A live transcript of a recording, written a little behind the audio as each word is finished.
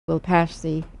will pass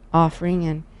the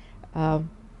offering, and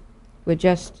we'll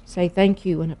just say thank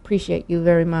you and appreciate you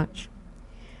very much.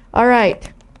 All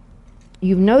right.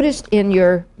 You've noticed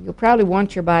you'll probably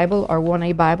want your Bible or want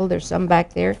a Bible. There's some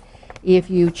back there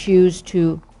if you choose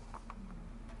to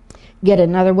get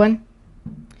another one.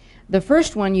 The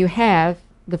first one you have,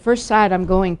 the first side I'm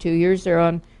going to, yours are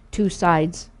on two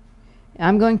sides.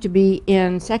 I'm going to be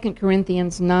in 2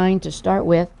 Corinthians 9 to start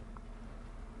with.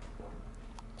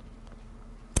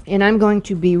 And I'm going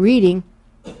to be reading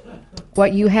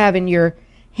what you have in your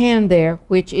hand there,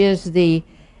 which is the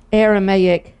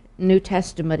Aramaic New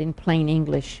Testament in plain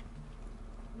English.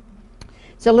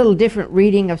 It's a little different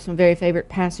reading of some very favorite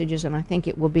passages, and I think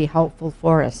it will be helpful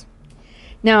for us.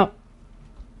 Now,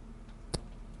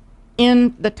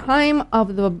 in the time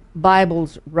of the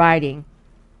Bible's writing,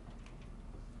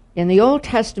 in the Old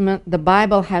Testament, the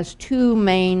Bible has two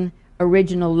main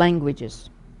original languages.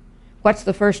 What's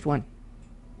the first one?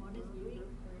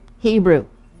 Hebrew.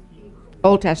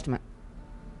 Old Testament.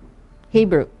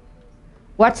 Hebrew.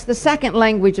 What's the second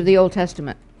language of the Old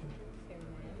Testament?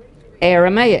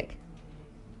 Aramaic.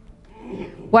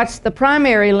 What's the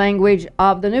primary language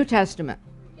of the New Testament?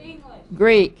 English.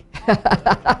 Greek.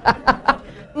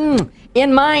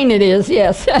 In mine it is,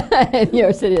 yes. In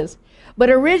yours it is. But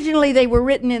originally they were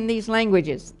written in these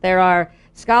languages. There are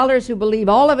scholars who believe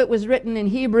all of it was written in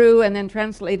Hebrew and then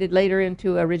translated later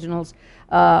into originals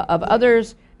of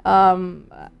others.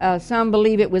 Some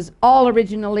believe it was all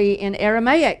originally in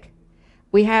Aramaic.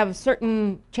 We have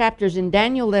certain chapters in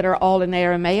Daniel that are all in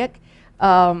Aramaic.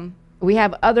 We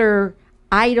have other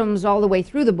items all the way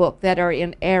through the book that are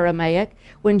in Aramaic.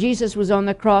 When Jesus was on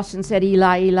the cross and said,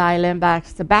 Eli, Eli, lema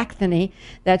sabachthani,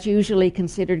 that's usually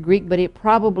considered Greek, but it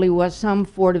probably was some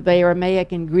sort of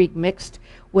Aramaic and Greek mixed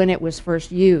when it was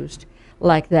first used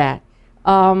like that.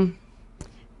 In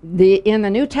the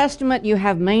New Testament, you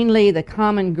have mainly the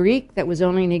common Greek that was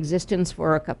only in existence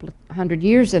for a couple of hundred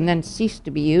years and then ceased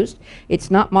to be used.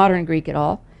 It's not modern Greek at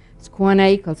all. It's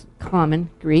Koine, common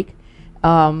Greek.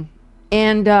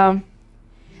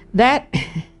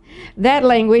 That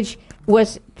language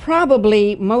was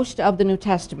probably most of the New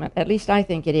Testament, at least I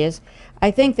think it is.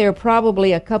 I think there are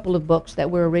probably a couple of books that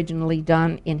were originally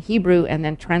done in Hebrew and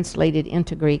then translated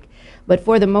into Greek, but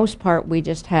for the most part we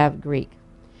just have Greek.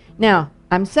 Now,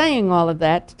 I'm saying all of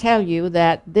that to tell you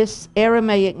that this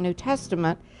Aramaic New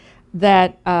Testament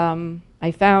that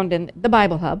I found in the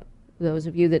Bible Hub, those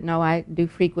of you that know I do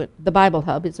frequent the Bible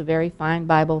Hub, it's a very fine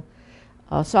Bible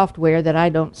software that I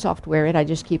don't software it, I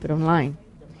just keep it online.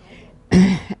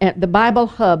 The Bible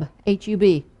Hub,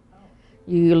 H-U-B.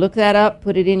 You look that up,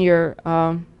 put it in your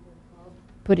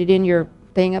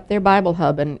thing up there, Bible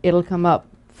Hub, and it'll come up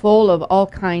full of all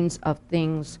kinds of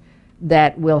things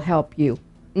that will help you.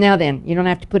 Now then, you don't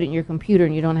have to put it in your computer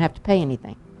and you don't have to pay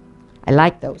anything. I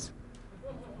like those.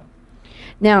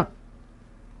 Now,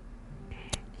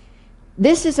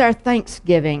 this is our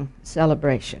Thanksgiving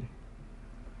celebration.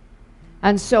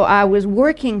 And so I was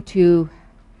working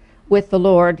with the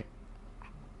Lord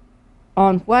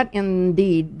on what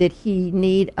indeed did He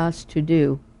need us to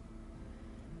do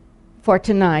for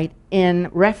tonight in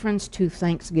reference to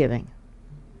Thanksgiving.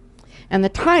 And the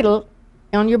title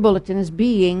on your bulletin is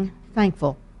Being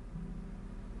Thankful.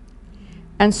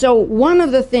 And so one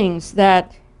of the things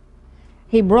that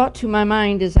He brought to my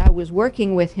mind as I was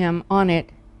working with Him on it,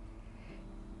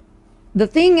 the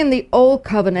thing in the Old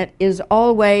Covenant is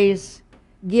always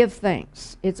give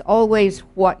thanks. It's always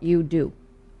what you do.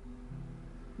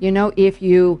 You know, if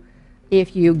you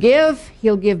give,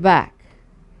 He'll give back.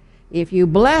 If you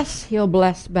bless, He'll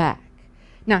bless back.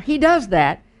 Now, He does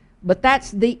that, but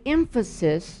that's the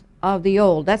emphasis of the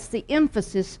old. That's the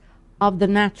emphasis of the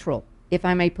natural, if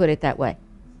I may put it that way.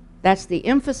 That's the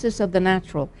emphasis of the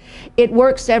natural. It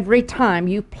works every time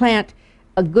you plant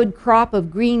a good crop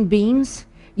of green beans.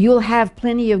 You'll have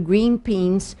plenty of green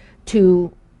beans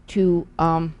to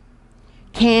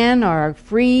can or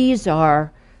freeze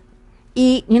or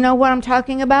eat. You know what I'm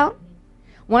talking about?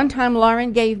 One time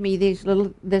Lauren gave me this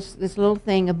little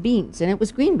thing of beans, and it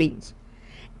was green beans.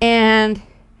 And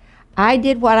I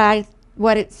did what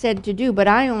it said to do, but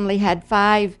I only had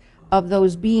 5 of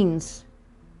those beans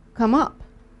come up.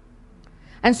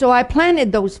 And so I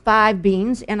planted those 5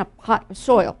 beans in a pot of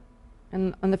soil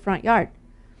on the front yard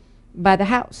by the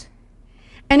house.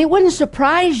 And it wouldn't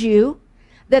surprise you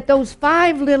that those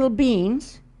 5 little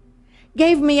beans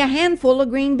gave me a handful of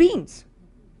green beans.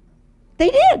 They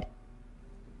did.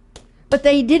 But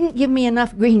they didn't give me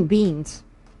enough green beans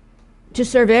to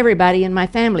serve everybody in my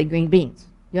family green beans.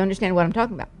 You understand what I'm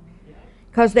talking about?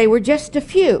 Because they were just a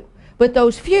few. But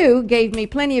those few gave me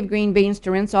plenty of green beans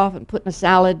to rinse off and put in a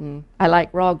salad, and I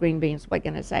like raw green beans. What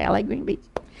can I say? I like green beans.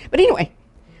 But anyway,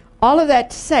 all of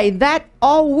that to say, that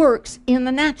all works in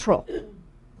the natural.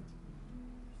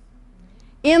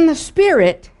 In the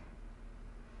spirit,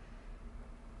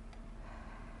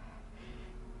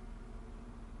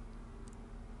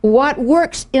 what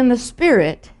works in the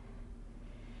spirit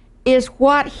is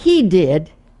what he did,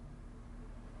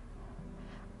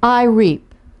 I reap.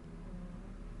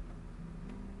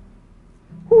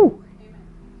 Whew.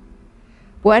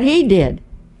 What he did,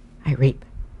 I reap.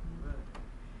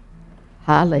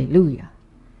 Hallelujah.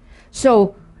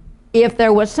 So, if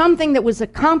there was something that was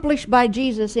accomplished by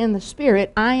Jesus in the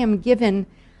Spirit, I am given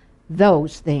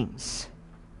those things.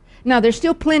 Now, there's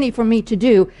still plenty for me to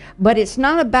do, but it's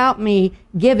not about me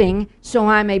giving so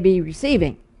I may be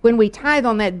receiving. When we tithe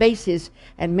on that basis,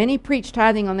 and many preach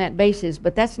tithing on that basis,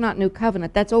 but that's not New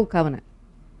Covenant, that's Old Covenant.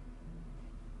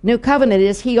 New Covenant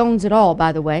is he owns it all,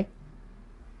 by the way.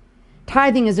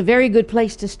 Tithing is a very good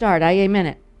place to start. I amen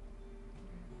it.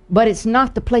 But it's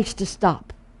not the place to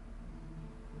stop.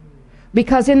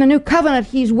 Because in the New Covenant,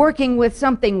 he's working with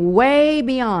something way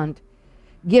beyond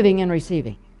giving and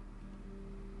receiving.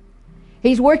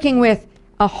 He's working with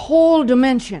a whole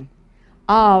dimension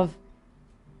of,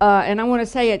 and I want to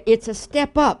say it, it's a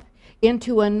step up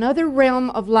into another realm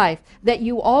of life that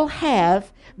you all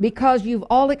have because you've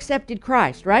all accepted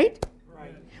Christ, right?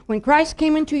 Right. When Christ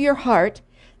came into your heart,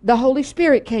 the Holy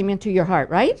Spirit came into your heart,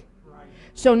 right? Right.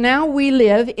 So now we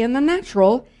live in the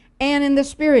natural and in the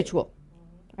spiritual.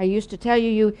 I used to tell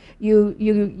you, you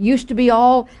used to be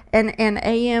all an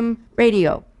AM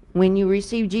radio. When you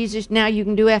receive Jesus, now you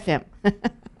can do FM.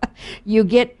 You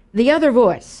get the other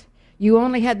voice. You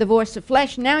only had the voice of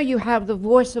flesh. Now you have the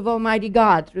voice of Almighty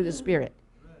God through the Spirit.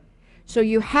 So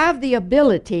you have the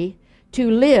ability to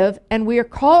live, and we are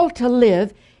called to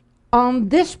live on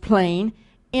this plane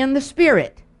in the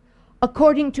Spirit,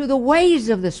 according to the ways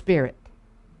of the Spirit.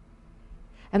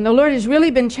 And the Lord has really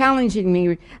been challenging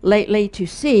me lately to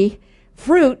see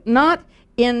fruit not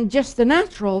in just the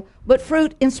natural, but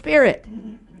fruit in spirit.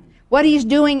 What he's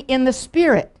doing in the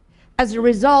Spirit as a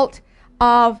result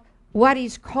of what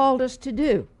he's called us to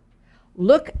do.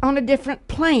 Look on a different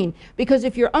plane, because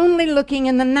if you're only looking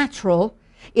in the natural,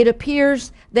 it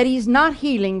appears that he's not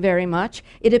healing very much.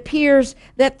 It appears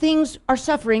that things are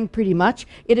suffering pretty much.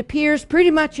 It appears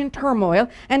pretty much in turmoil,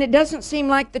 and it doesn't seem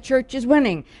like the church is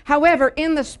winning. However,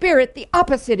 in the Spirit, the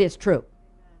opposite is true.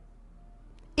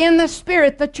 In the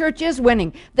Spirit, the church is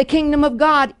winning. The kingdom of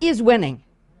God is winning.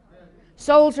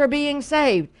 Souls are being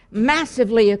saved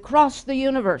massively across the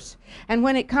universe. And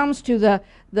when it comes to the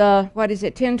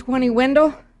 10-20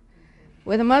 window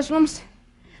with the Muslims,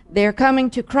 they're coming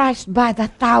to Christ by the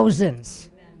thousands.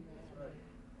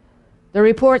 The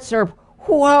reports are,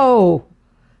 whoa,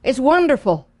 it's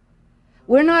wonderful.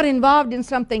 We're not involved in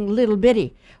something little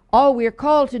bitty. All we're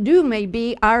called to do may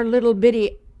be our little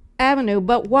bitty avenue,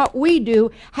 but what we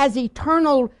do has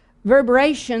eternal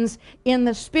reverberations in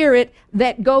the Spirit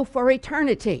that go for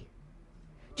eternity.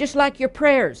 Just like your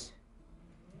prayers.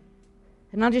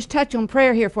 And I'll just touch on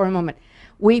prayer here for a moment.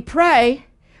 We pray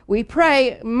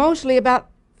mostly about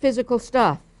physical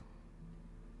stuff.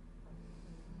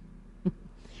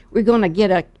 We're going to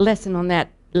get a lesson on that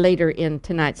later in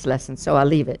tonight's lesson, so I'll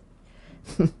leave it.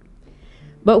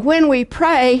 But when we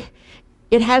pray,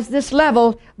 it has this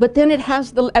level, but then it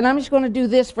has the, and I'm just going to do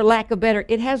this for lack of better,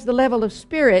 it has the level of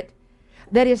spirit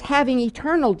that is having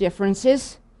eternal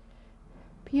differences,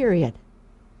 period.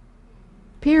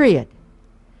 Period.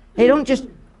 They don't just,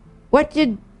 what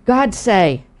did God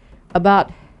say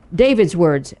about David's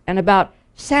words and about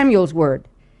Samuel's word?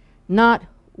 Not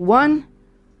one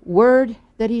word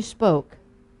that he spoke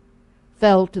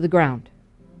fell to the ground.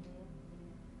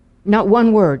 Not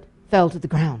one word fell to the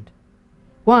ground.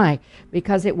 Why?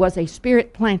 Because it was a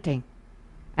spirit planting,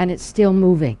 and it's still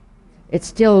moving. It's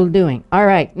still doing. All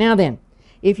right, now then,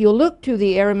 if you look to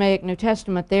the Aramaic New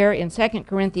Testament there in 2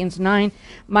 Corinthians 9,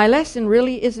 my lesson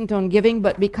really isn't on giving,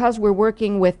 but because we're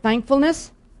working with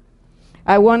thankfulness,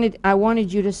 I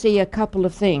wanted you to see a couple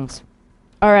of things.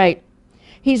 All right.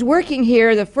 He's working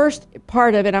here, the first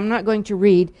part of it, I'm not going to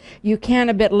read. You can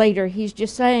a bit later. He's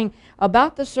just saying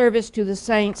about the service to the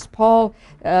saints. Paul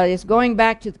is going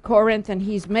back to Corinth, and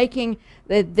he's making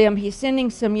he's sending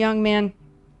some young men.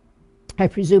 I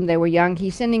presume they were young.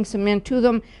 He's sending some men to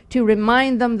them to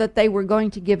remind them that they were going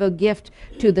to give a gift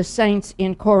to the saints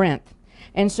in Corinth.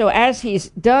 And so as he's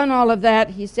done all of that,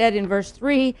 he said in verse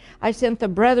 3, I sent the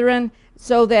brethren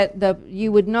so that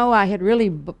you would know I had really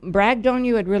bragged on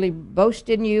you, had really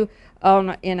boasted in you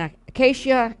in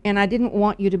acacia, and I didn't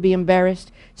want you to be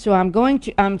embarrassed, so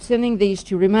I'm sending these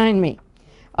to remind me.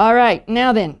 All right,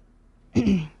 now then,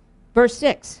 verse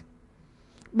 6.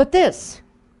 But this,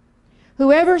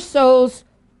 whoever sows,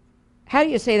 how do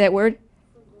you say that word?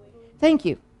 Thank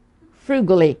you.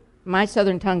 Frugally. My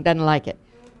southern tongue doesn't like it.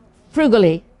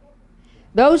 Frugally.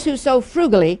 Those who sow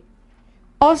frugally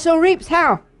also reaps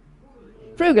how?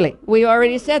 Frugally. We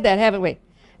already said that, haven't we?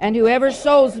 And whoever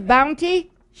sows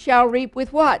bounty shall reap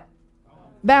with what?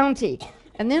 Bounty.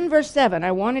 And then verse 7,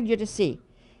 I wanted you to see.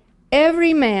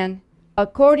 Every man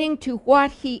according to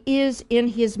what he is in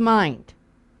his mind.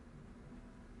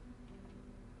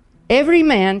 Every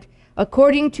man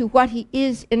according to what he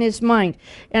is in his mind.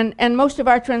 And most of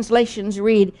our translations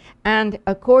read, and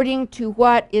according to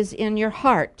what is in your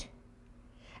heart.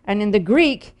 And in the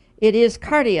Greek, it is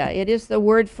cardia. It is the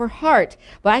word for heart.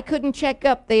 But I couldn't check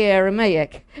up the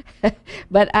Aramaic.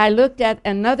 But I looked at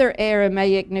another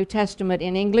Aramaic New Testament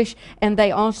in English, and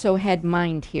they also had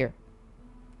mind here.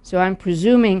 So I'm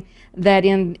presuming that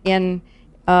in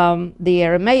the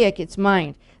Aramaic, it's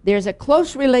mind. There's a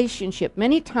close relationship.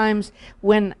 Many times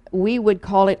when we would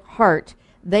call it heart,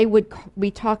 they would be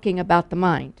talking about the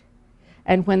mind.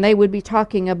 And when they would be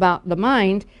talking about the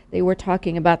mind, they were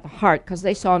talking about the heart, because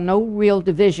they saw no real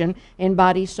division in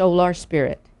body, soul, or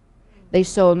spirit. They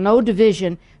saw no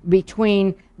division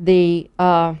between the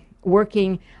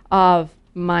working of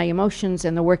my emotions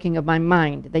and the working of my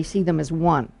mind. They see them as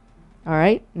one. All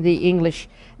right? The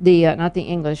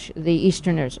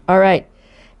Easterners. All right.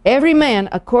 Every man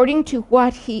according to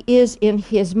what he is in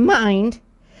his mind,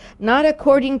 not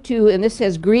according to, and this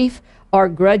says grief or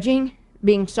grudging,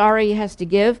 being sorry he has to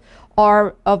give,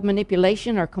 or of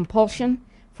manipulation or compulsion,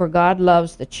 for God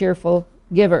loves the cheerful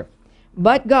giver.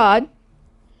 But God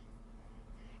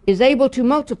is able to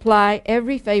multiply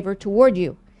every favor toward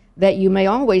you, that you may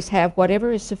always have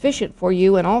whatever is sufficient for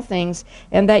you in all things,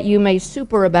 and that you may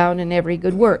superabound in every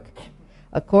good work.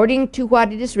 According to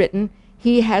what it is written,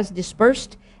 he has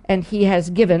dispersed and he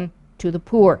has given to the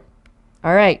poor.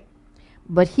 All right.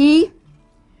 But he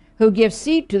who gives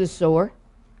seed to the sower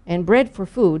and bread for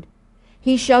food,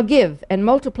 he shall give and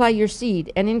multiply your seed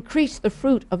and increase the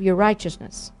fruit of your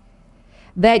righteousness,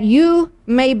 that you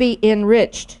may be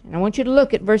enriched. And I want you to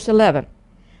look at verse 11.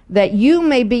 That you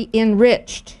may be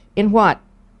enriched in what?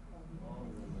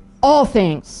 All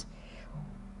things.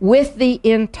 With the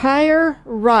entire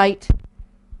right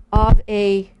of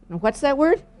a, what's that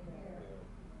word?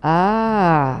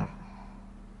 That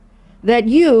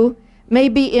you may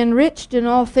be enriched in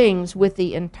all things with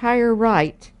the entire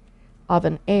right of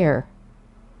an heir.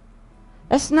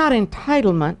 That's not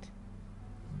entitlement.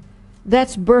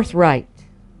 That's birthright.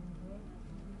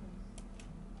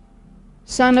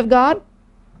 Son of God?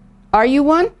 Are you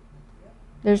one?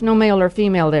 There's no male or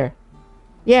female there.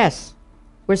 Yes.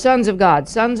 We're sons of God,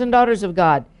 sons and daughters of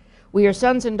God. We are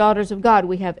sons and daughters of God.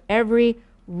 We have every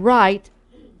right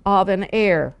of an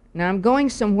heir. Now I'm going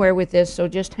somewhere with this, so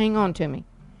just hang on to me.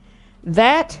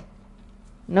 That,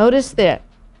 notice that,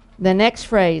 the next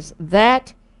phrase,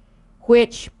 that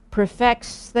which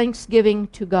perfects thanksgiving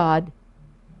to God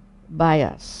by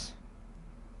us.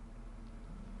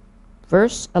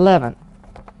 Verse 11.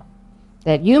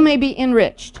 That you may be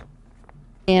enriched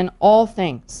in all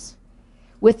things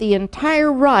with the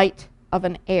entire right of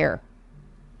an heir.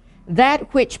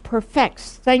 That which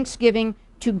perfects thanksgiving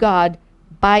to God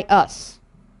by us.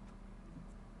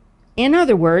 In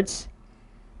other words,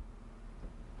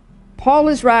 Paul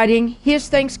is writing his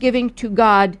thanksgiving to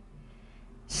God.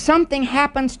 Something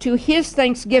happens to his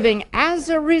thanksgiving as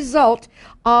a result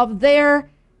of their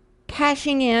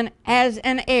cashing in as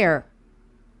an heir.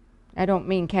 I don't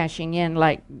mean cashing in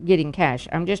like getting cash.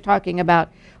 I'm just talking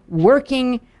about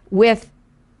working with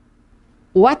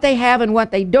what they have and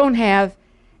what they don't have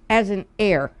as an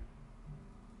heir.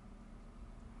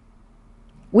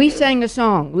 We sang a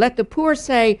song, let the poor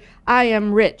say, I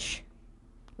am rich.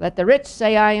 Let the rich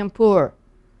say, I am poor.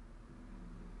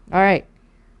 All right.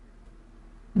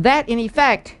 That, in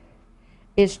effect,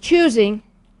 is choosing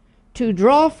to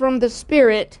draw from the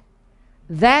Spirit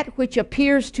that which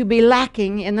appears to be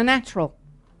lacking in the natural.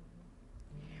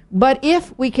 But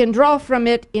if we can draw from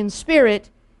it in spirit,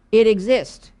 it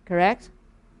exists, correct?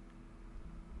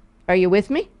 Are you with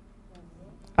me?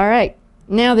 All right.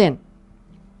 Now then,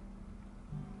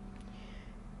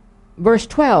 verse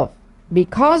 12.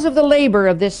 Because of the labor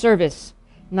of this service,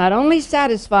 not only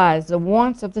satisfies the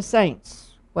wants of the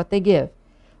saints, what they give,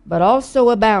 but also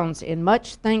abounds in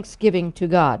much thanksgiving to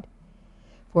God.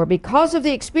 For because of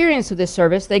the experience of this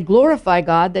service, they glorify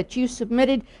God that you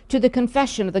submitted to the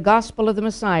confession of the gospel of the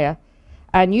Messiah,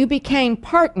 and you became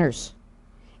partners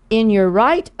in your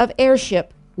right of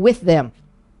heirship with them.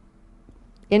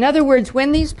 In other words,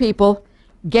 when these people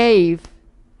gave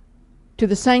to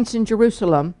the saints in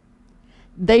Jerusalem,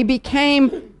 they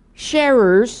became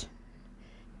sharers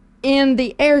in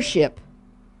the heirship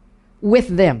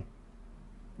with them.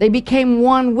 They became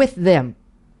one with them.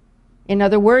 In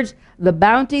other words, the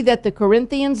bounty that the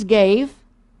Corinthians gave,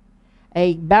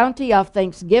 a bounty of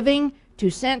thanksgiving to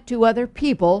send to other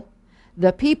people,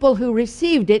 the people who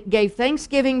received it gave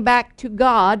thanksgiving back to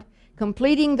God,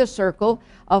 completing the circle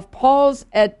of Paul's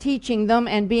teaching them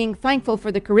and being thankful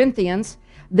for the Corinthians.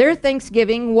 Their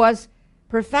thanksgiving was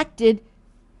perfected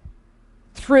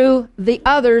through the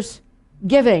others'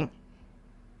 giving.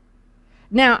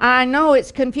 Now, I know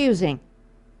it's confusing,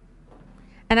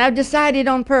 and I've decided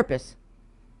on purpose,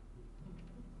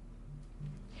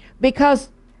 because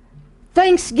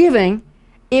thanksgiving,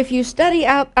 if you study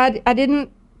out, I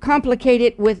didn't complicate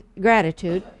it with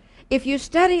gratitude. If you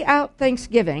study out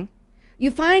thanksgiving,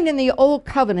 you find in the Old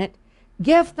Covenant,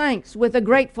 give thanks with a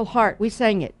grateful heart. We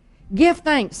sang it. Give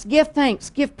thanks, give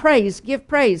praise, give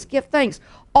thanks,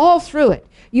 all through it.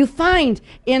 You find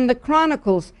in the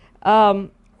Chronicles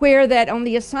where that on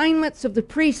the assignments of the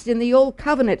priests in the Old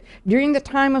Covenant during the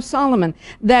time of Solomon,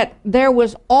 that there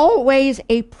was always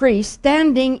a priest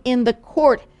standing in the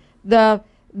court, the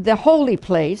holy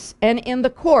place, and in the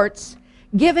courts,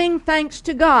 giving thanks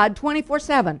to God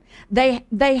 24/7.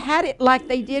 They had it like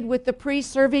they did with the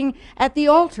priest serving at the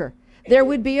altar. There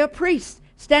would be a priest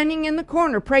standing in the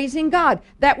corner praising God.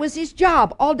 That was his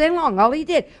job all day long. All he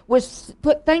did was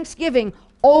put thanksgiving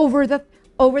over the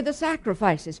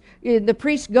sacrifices. The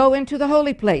priests go into the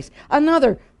holy place.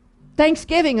 Another,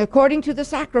 thanksgiving according to the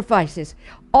sacrifices.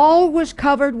 All was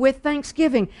covered with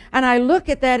thanksgiving. And I look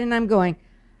at that and I'm going,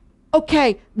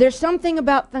 okay, there's something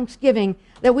about Thanksgiving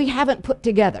that we haven't put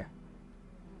together.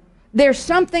 There's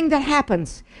something that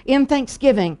happens in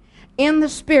Thanksgiving, in the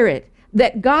Spirit,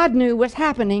 that God knew was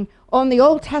happening on the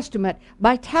Old Testament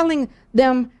by telling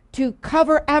them to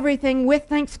cover everything with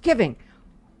thanksgiving.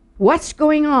 What's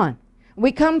going on?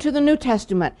 We come to the New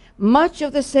Testament, much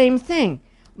of the same thing.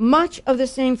 Much of the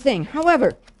same thing.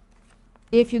 However,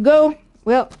 if you go,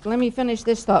 well, let me finish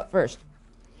this thought first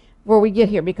before we get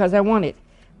here, because I want it.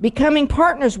 Becoming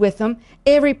partners with them,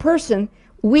 every person,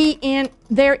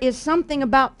 there is something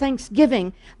about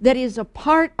thanksgiving that is a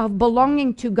part of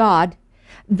belonging to God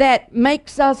that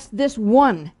makes us this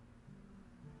one.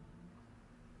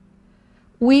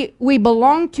 We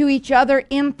belong to each other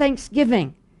in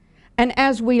thanksgiving. And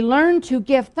as we learn to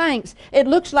give thanks, it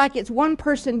looks like it's one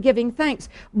person giving thanks,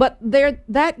 but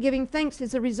that giving thanks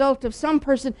is a result of some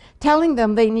person telling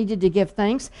them they needed to give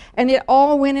thanks, and it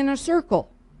all went in a circle,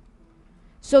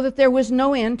 so that there was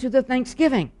no end to the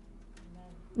thanksgiving.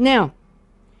 Now,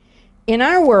 in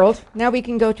our world, now we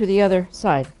can go to the other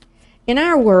side. In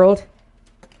our world,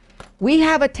 we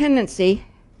have a tendency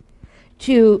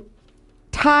to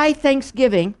tie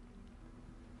thanksgiving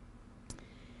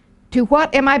to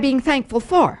what am I being thankful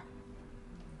for.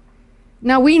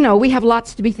 Now we know we have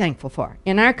lots to be thankful for.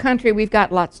 In our country, we've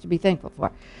got lots to be thankful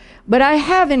for. But I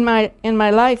have in my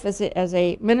life as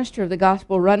a minister of the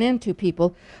gospel run into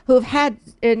people who've had,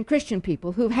 and Christian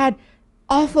people, who've had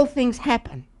awful things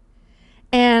happen.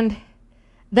 And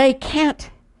they can't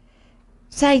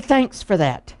say thanks for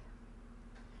that.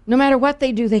 No matter what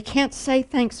they do, they can't say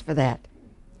thanks for that.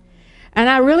 And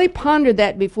I really pondered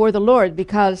that before the Lord,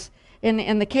 because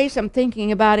in the case I'm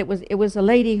thinking about, it was a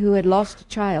lady who had lost a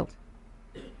child.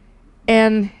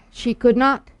 And she could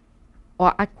not.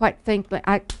 Well, I quite think that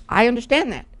I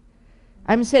understand that.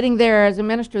 I'm sitting there as a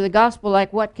minister of the gospel,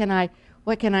 like, what can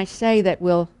I say that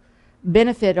will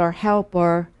benefit or help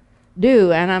or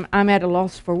do? And I'm at a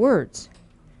loss for words.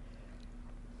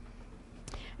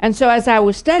 And so as I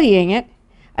was studying it,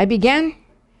 I began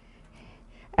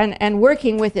and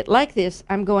working with it like this.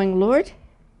 I'm going, Lord,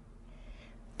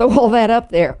 throw all that up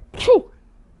there.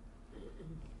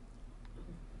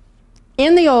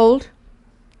 In the old,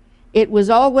 it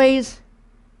was always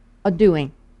a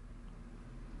doing.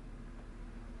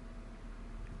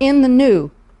 In the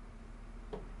new,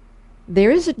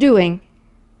 there is a doing,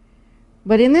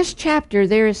 but in this chapter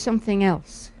there is something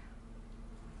else.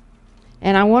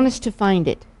 And I want us to find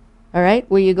it. All right?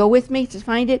 Will you go with me to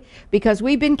find it? Because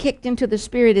we've been kicked into the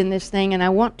Spirit in this thing, and I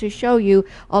want to show you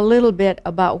a little bit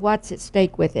about what's at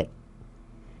stake with it.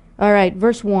 All right,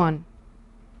 verse 1.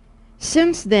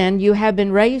 Since then you have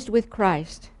been raised with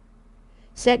Christ.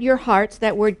 Set your hearts,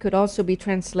 that word could also be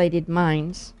translated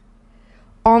minds,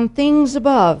 on things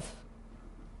above,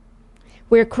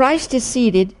 where Christ is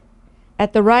seated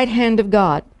at the right hand of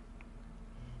God.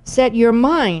 Set your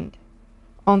mind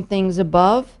on things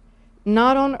above,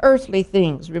 not on earthly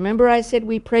things. Remember I said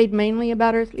we prayed mainly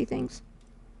about earthly things?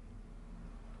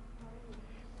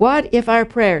 What if our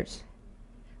prayers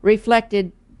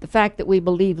reflected the fact that we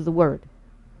believe the Word?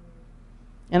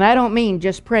 And I don't mean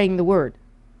just praying the Word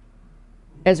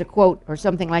as a quote or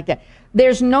something like that.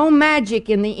 There's no magic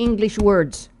in the English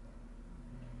words.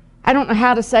 I don't know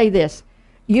how to say this.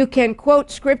 You can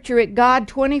quote Scripture at God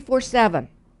 24/7.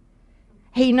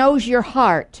 He knows your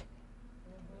heart.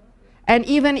 And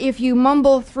even if you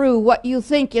mumble through what you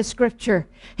think is Scripture,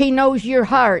 He knows your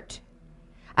heart.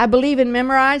 I believe in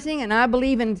memorizing, and I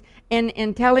believe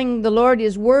in telling the Lord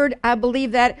His Word. I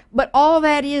believe that. But all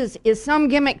that is some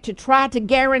gimmick to try to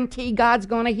guarantee God's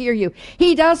going to hear you.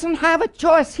 He doesn't have a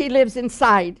choice. He lives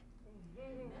inside.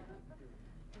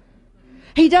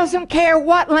 He doesn't care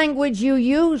what language you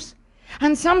use.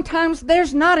 And sometimes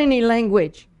there's not any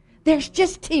language. There's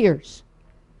just tears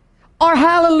or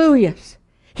hallelujahs.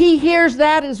 He hears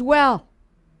that as well.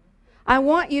 I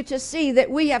want you to see that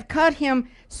we have cut Him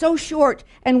so short,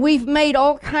 and we've made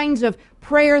all kinds of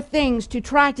prayer things to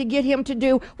try to get Him to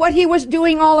do what He was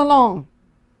doing all along.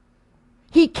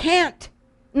 He can't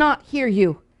not hear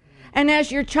you. And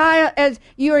as your child, as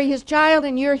you're His child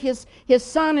and you're His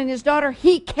son and His daughter,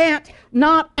 He can't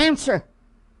not answer.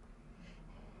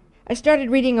 I started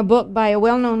reading a book by a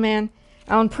well-known man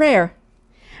on prayer,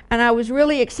 and I was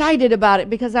really excited about it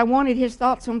because I wanted his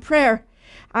thoughts on prayer.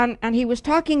 And he was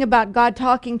talking about God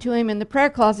talking to him in the prayer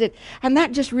closet, and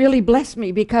that just really blessed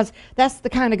me because that's the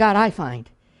kind of God I find.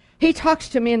 He talks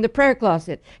to me in the prayer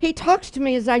closet. He talks to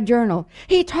me as I journal.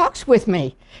 He talks with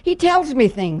me. He tells me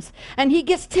things, and He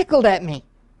gets tickled at me.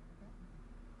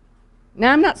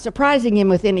 Now, I'm not surprising Him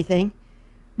with anything,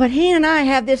 but He and I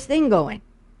have this thing going.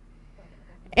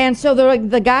 And so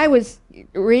the guy was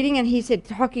reading, and he said,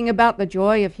 talking about the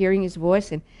joy of hearing His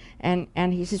voice, and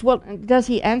he says, well, does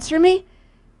He answer me?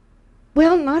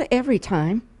 Well, not every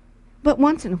time, but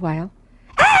once in a while.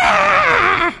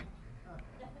 Ah!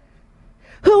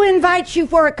 Who invites you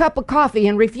for a cup of coffee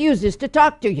and refuses to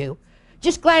talk to you?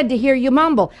 Just glad to hear you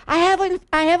mumble. I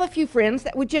have a few friends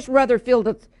that would just rather fill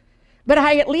the... But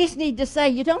I at least need to say,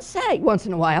 you don't say once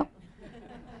in a while.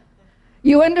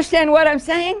 You understand what I'm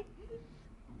saying?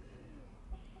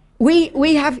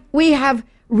 We have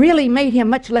really made Him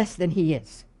much less than He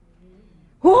is.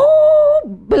 Oh,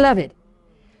 beloved.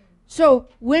 So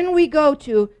when we go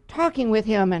to talking with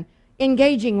Him and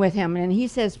engaging with Him, and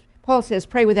Paul says,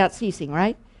 pray without ceasing,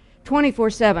 right?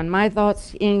 24/7, my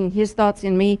thoughts in His thoughts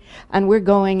in me, and we're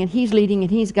going, and He's leading, and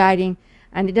He's guiding,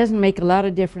 and it doesn't make a lot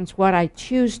of difference what I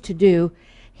choose to do.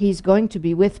 He's going to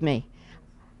be with me.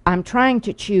 I'm trying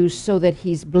to choose so that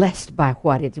He's blessed by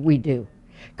what we do,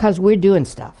 because we're doing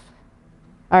stuff.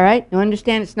 All right? You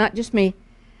understand? It's not just me.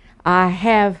 I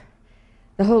have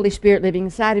the Holy Spirit living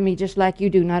inside of me just like you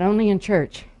do, not only in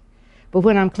church, but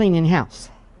when I'm cleaning house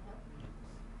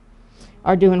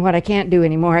or doing what I can't do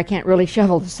anymore. I can't really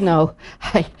shovel the snow.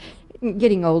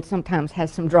 Getting old sometimes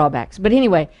has some drawbacks. But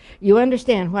anyway, you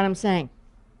understand what I'm saying.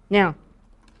 Now,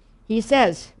 he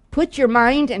says, put your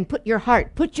mind and put your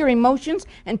heart, put your emotions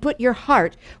and put your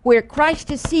heart where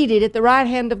Christ is seated at the right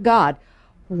hand of God.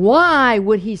 Why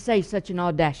would He say such an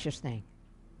audacious thing?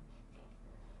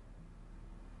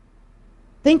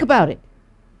 Think about it.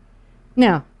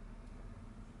 Now,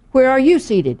 where are you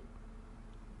seated?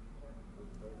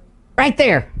 Right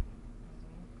there.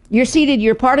 You're seated,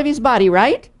 you're part of His body,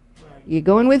 right? You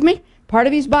going with me? Part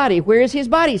of His body. Where is His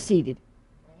body seated?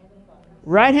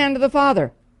 Right hand of the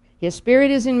Father. His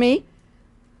Spirit is in me.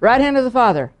 Right hand of the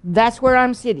Father. That's where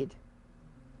I'm seated.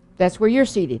 That's where you're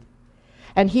seated.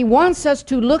 And He wants us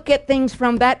to look at things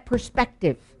from that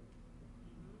perspective.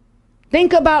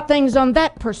 Think about things on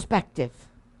that perspective.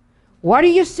 What are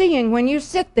you seeing when you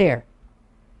sit there?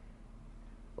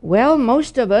 Well,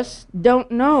 most of us don't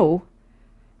know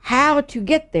how to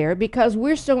get there because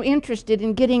we're so interested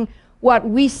in getting what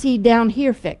we see down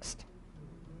here fixed.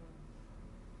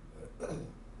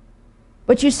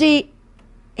 But you see,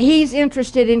 He's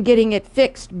interested in getting it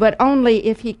fixed, but only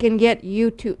if He can get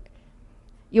you to...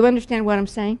 You understand what I'm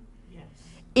saying? Yes.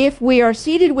 If we are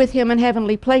seated with Him in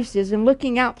heavenly places and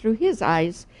looking out through His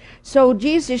eyes, so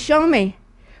Jesus, show me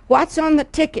what's on the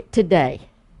ticket today.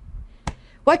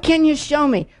 What can you show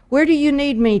me? Where do you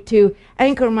need me to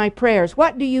anchor my prayers?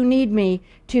 What do you need me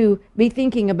to be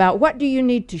thinking about? What do you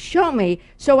need to show me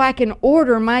so I can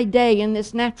order my day in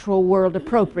this natural world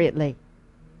appropriately?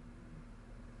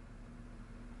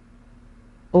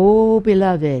 Oh,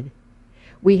 beloved,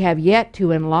 we have yet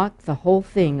to unlock the whole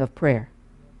thing of prayer.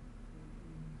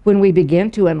 When we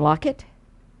begin to unlock it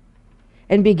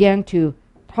and begin to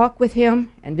talk with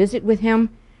Him and visit with Him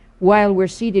while we're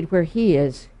seated where He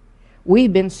is,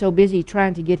 We've been so busy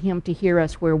trying to get him to hear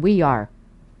us where we are,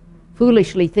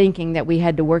 foolishly thinking that we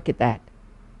had to work at that.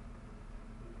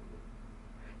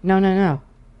 No, no, no.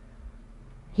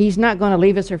 He's not going to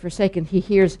leave us or forsake us. He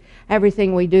hears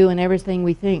everything we do and everything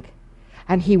we think.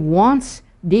 And he wants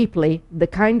deeply the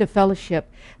kind of fellowship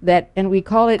that, and we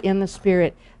call it in the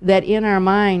Spirit, that in our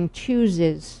mind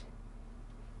chooses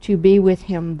to be with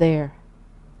him there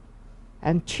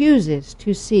and chooses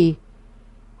to see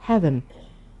heaven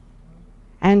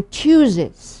and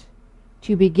chooses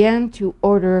to begin to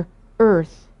order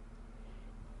earth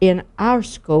in our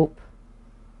scope.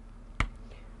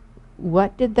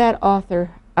 What did that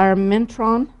author, our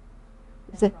Metron?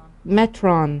 Is it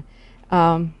Metron?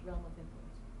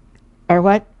 Or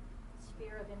what?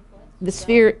 Sphere of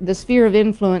influence. The sphere of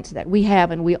influence that we have,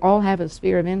 and we all have a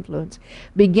sphere of influence,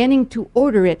 beginning to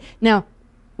order it. Now,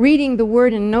 reading the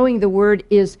Word and knowing the Word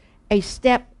is a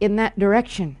step in that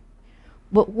direction.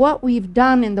 But what we've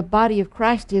done in the body of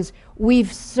Christ is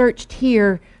we've searched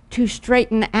here to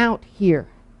straighten out here.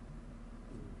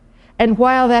 And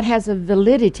while that has a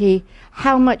validity,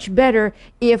 how much better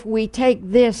if we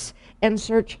take this and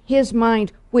search his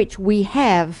mind, which we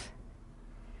have,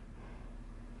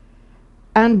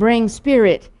 and bring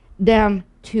spirit down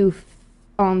to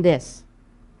on this,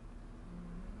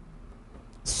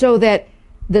 so that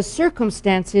the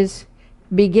circumstances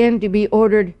begin to be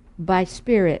ordered by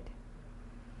spirit.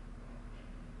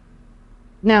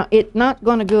 Now, it's not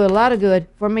going to do a lot of good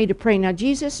for me to pray, now,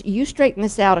 Jesus, you straighten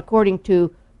this out according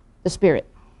to the Spirit.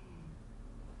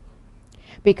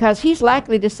 Because he's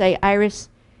likely to say, Iris,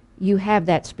 you have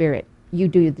that spirit. You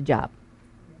do the job.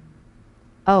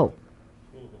 Oh.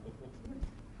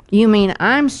 You mean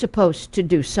I'm supposed to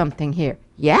do something here?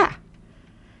 Yeah.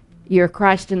 You're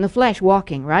Christ in the flesh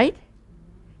walking, right?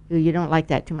 You don't like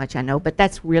that too much, I know, but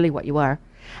that's really what you are.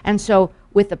 And so,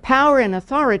 with the power and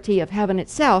authority of heaven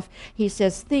itself, he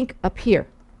says, think up here.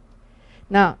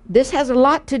 Now, this has a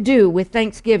lot to do with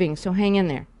Thanksgiving, so hang in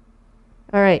there.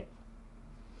 All right.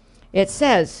 It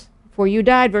says, for you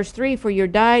died, verse 3, for you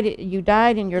died,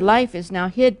 and your life is now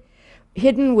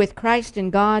hidden with Christ in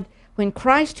God. When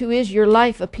Christ, who is your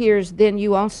life, appears, then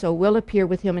you also will appear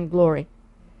with him in glory.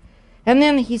 And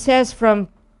then he says from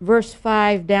verse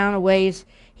 5 down a ways,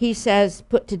 he says,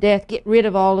 put to death, get rid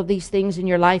of all of these things in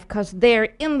your life, because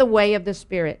they're in the way of the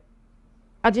Spirit.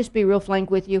 I'll just be real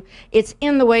frank with you. It's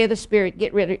in the way of the Spirit.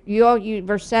 Get rid of you.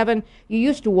 Verse 7, you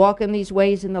used to walk in these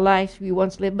ways in the life you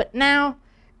once lived, but now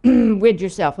rid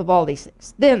yourself of all these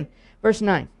things. Then, verse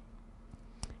 9,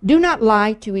 do not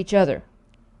lie to each other,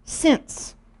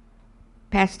 since,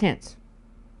 past tense,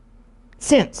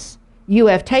 since you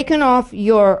have taken off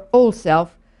your old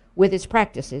self with its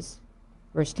practices,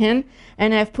 verse 10,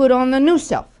 and have put on the new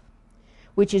self,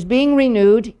 which is being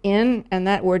renewed in, and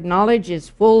that word knowledge is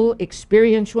full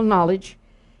experiential knowledge,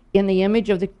 in the image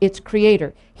of its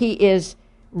creator. He is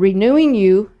renewing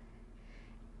you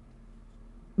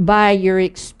by your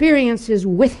experiences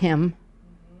with him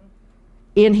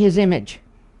in his image.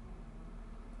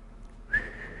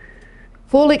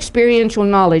 Full experiential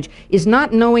knowledge is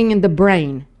not knowing in the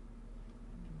brain.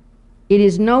 It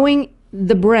is knowing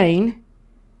the brain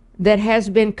that has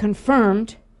been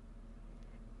confirmed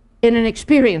in an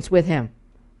experience with him.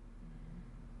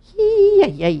 Yeah.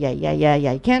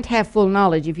 You can't have full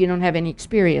knowledge if you don't have any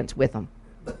experience with him.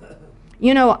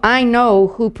 You know, I know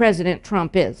who President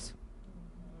Trump is,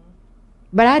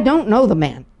 but I don't know the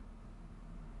man.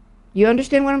 You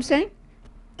understand what I'm saying?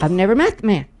 I've never met the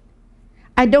man.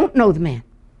 I don't know the man.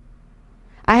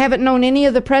 I haven't known any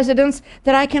of the presidents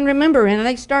that I can remember, and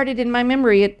they started in my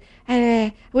memory.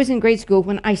 I was in grade school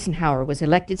when Eisenhower was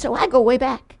elected, so I go way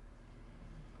back.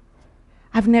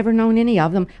 I've never known any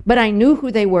of them, but I knew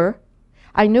who they were.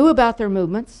 I knew about their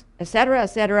movements, etc.,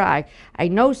 etc. I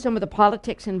know some of the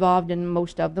politics involved in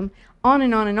most of them, on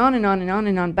and on and on and on and on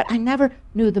and on, but I never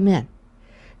knew the men.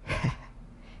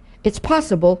 It's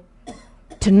possible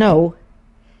to know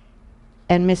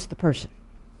and miss the person.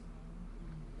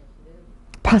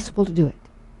 Possible to do it.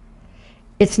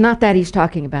 It's not that he's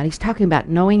talking about. He's talking about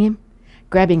knowing him,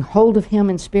 grabbing hold of him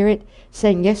in spirit,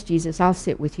 saying, yes, Jesus, I'll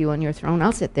sit with you on your throne.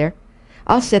 I'll sit there.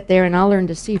 I'll sit there and I'll learn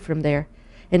to see from there.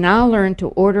 And I'll learn to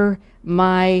order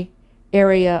my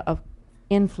area of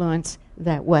influence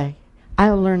that way.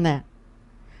 I'll learn that.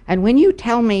 And when you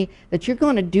tell me that you're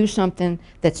going to do something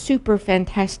that's super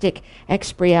fantastic,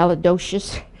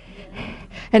 expialidocious,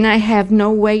 and I have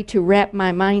no way to wrap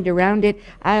my mind around it,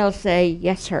 I'll say,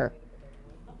 yes, sir.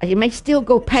 You may still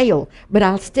go pale, but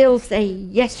I'll still say,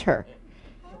 yes, sir.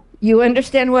 You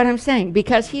understand what I'm saying?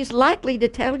 Because he's likely to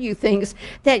tell you things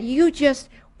that you just,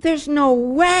 there's no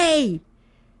way.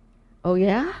 Oh,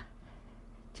 yeah?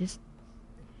 Just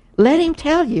let him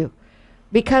tell you.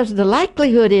 Because the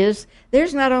likelihood is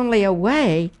there's not only a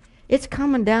way, it's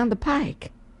coming down the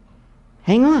pike.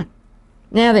 Hang on.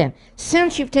 Now then,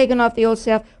 since you've taken off the old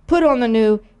self, put on the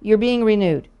new, you're being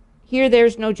renewed. Here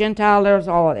there's no Gentile, there's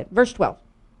all of it. Verse 12.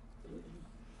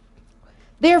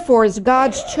 Therefore, as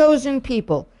God's chosen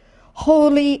people,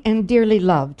 holy and dearly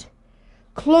loved,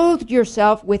 clothe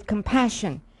yourself with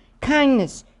compassion,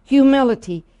 kindness,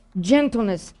 humility,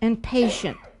 gentleness, and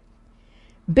patience.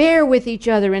 Bear with each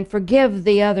other and forgive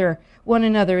one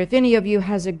another. If any of you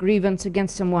has a grievance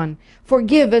against someone,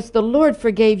 forgive as the Lord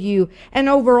forgave you. And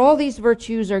over all these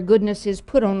virtues or goodnesses,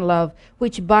 put on love,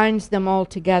 which binds them all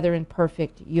together in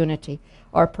perfect unity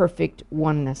or perfect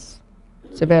oneness.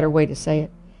 It's a better way to say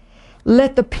it.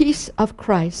 Let the peace of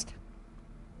Christ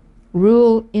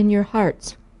rule in your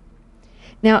hearts.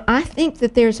 Now, I think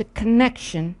that there's a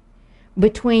connection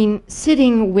between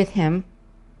sitting with him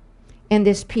and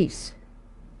this peace.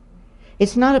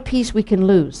 It's not a peace we can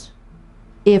lose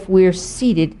if we're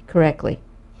seated correctly.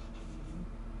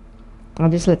 I'll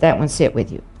just let that one sit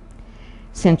with you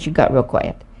since you got real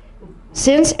quiet.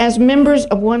 Since as members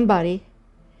of one body,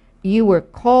 you were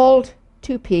called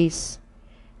to peace.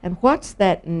 And what's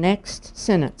that next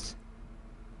sentence?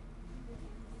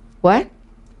 What?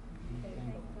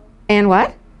 And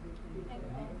what?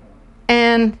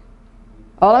 And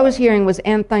all I was hearing was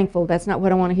and thankful. That's not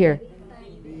what I want to hear.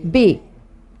 Be.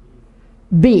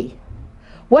 Be.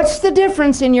 What's the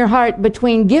difference in your heart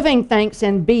between giving thanks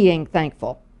and being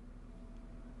thankful?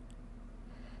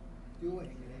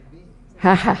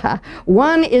 Ha ha ha.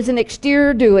 One is an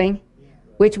exterior doing,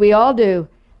 which we all do.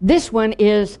 This one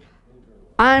is,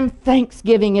 I'm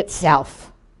thanksgiving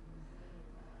itself.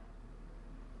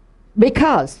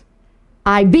 Because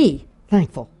I be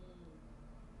thankful.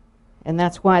 And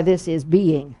that's why this is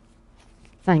being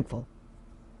thankful.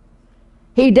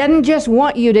 He doesn't just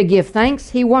want you to give thanks,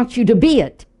 he wants you to be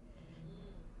it.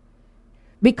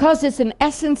 Because it's an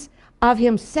essence of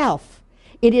himself.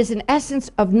 It is an essence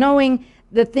of knowing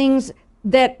the things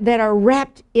that are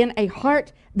wrapped in a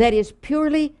heart that is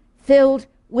purely filled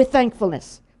with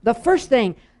thankfulness. The first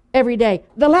thing every day,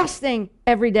 the last thing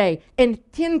every day, and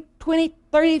 10, 20,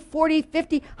 30, 40,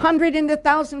 50, 100, and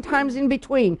 1,000 times in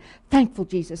between. Thankful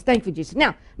Jesus, thankful Jesus.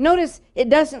 Now, notice it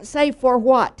doesn't say for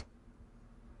what.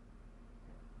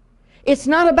 It's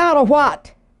not about a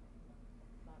what.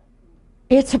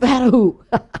 It's about a who.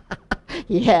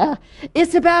 Yeah,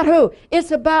 it's about who. It's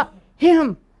about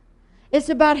him. It's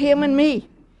about him and me.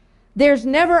 There's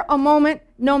never a moment,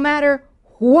 no matter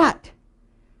what,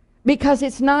 because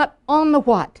it's not on the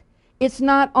what. It's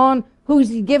not on who's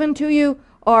he given to you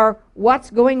or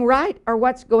what's going right or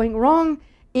what's going wrong.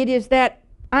 It is that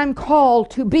I'm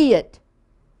called to be it.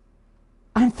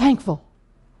 I'm thankful.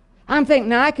 I'm thankful.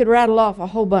 Now, I could rattle off a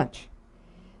whole bunch.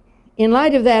 In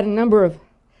light of that,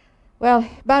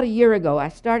 about a year ago, I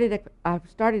started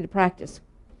to practice.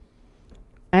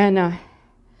 And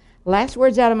last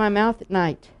words out of my mouth at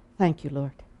night, thank you,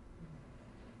 Lord.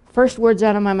 First words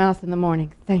out of my mouth in the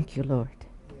morning, thank you, Lord.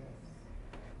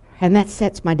 And that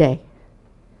sets my day.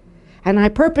 And I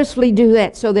purposely do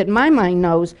that so that my mind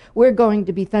knows we're going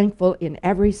to be thankful in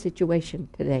every situation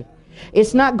today.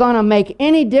 It's not going to make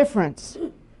any difference.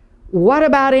 What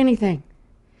about anything?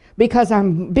 Because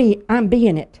I'm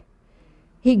being it.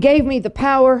 He gave me the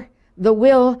power, the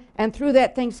will, and through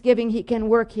that thanksgiving he can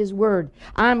work his word.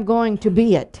 I'm going to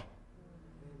be it.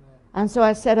 And so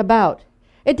I set about.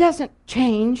 It doesn't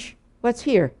change what's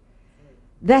here.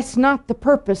 That's not the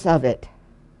purpose of it.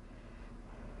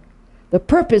 The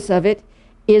purpose of it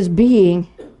is being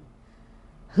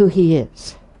who he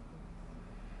is.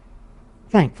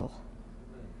 Thankful.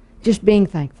 Just being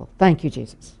thankful. Thank you,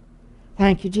 Jesus.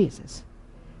 Thank you, Jesus.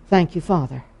 Thank you,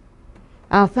 Father.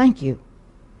 I'll thank you.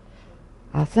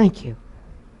 I'll thank you.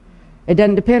 It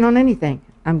doesn't depend on anything.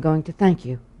 I'm going to thank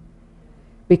you.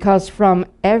 Because from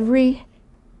every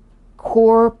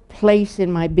core place in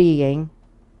my being,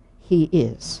 he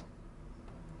is.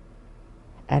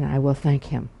 And I will thank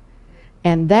him.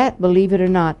 And that, believe it or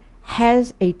not,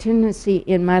 has a tendency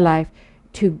in my life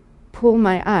to pull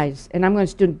my eyes. And I'm going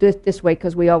to do it this way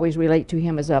because we always relate to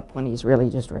him as up when he's really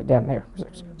just right down there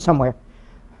somewhere.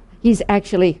 He's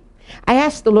actually, I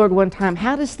asked the Lord one time,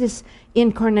 how does this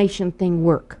incarnation thing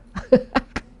work?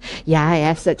 Yeah, I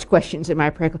ask such questions in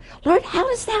my prayer. Lord, how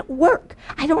does that work?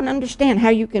 I don't understand how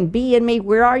you can be in me.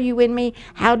 Where are you in me?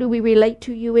 How do we relate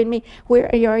to you in me? Where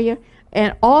are you?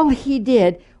 And all he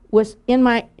did was in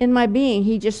my being,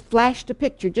 he just flashed a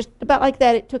picture, just about like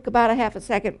that. It took about a half a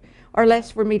second or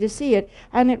less for me to see it.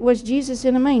 And it was Jesus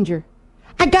in a manger.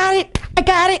 I got it. I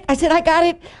got it. I said, I got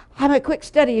it. I'm a quick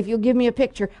study if you'll give me a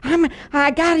picture.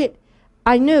 I got it.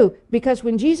 I knew, because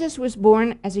when Jesus was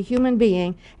born as a human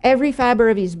being, every fiber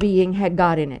of his being had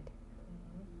God in it.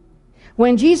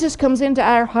 When Jesus comes into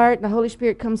our heart and the Holy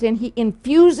Spirit comes in, he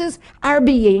infuses our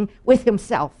being with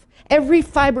himself. Every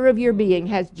fiber of your being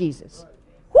has Jesus.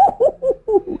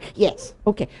 Yes.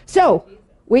 Okay. So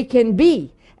we can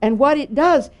be. And what it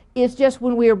does is just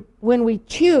when we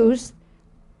choose,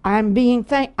 I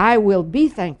will be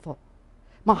thankful.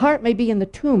 My heart may be in the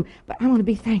tomb, but I want to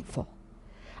be thankful.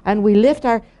 And we lift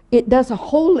it does a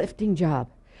whole lifting job,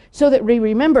 so that we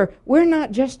remember we're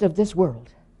not just of this world.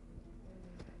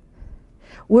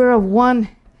 We're of one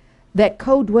that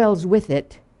co-dwells with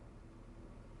it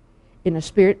in a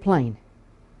spirit plane.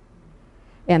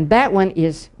 And that one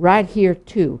is right here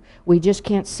too. We just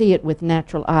can't see it with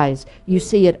natural eyes. You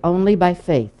see it only by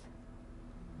faith.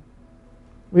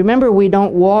 Remember, we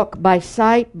don't walk by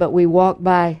sight, but we walk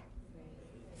by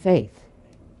faith.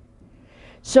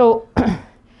 So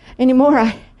anymore,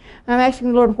 I'm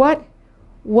asking the Lord,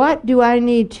 what do I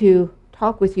need to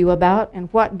talk with you about, and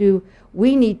what do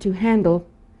we need to handle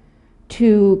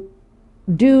to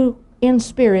do in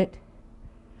spirit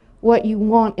what you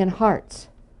want in hearts?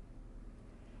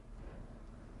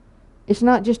 It's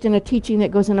not just in a teaching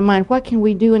that goes in the mind. What can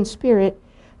we do in spirit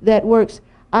that works?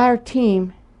 Our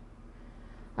team,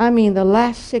 the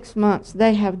last 6 months,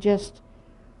 they have just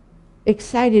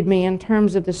excited me in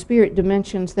terms of the spirit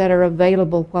dimensions that are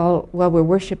available while we're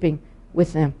worshiping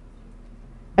with them.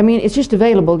 It's just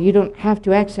available. You don't have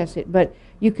to access it, but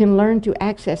you can learn to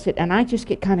access it. And I just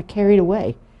get kind of carried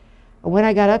away. When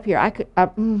I got up here, I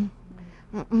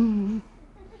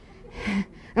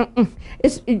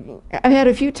had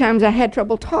a few times I had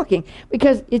trouble talking,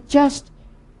 because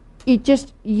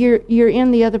you're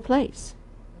in the other place.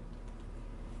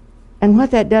 And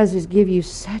what that does is give you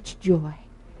such joy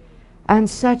and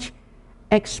such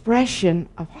expression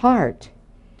of heart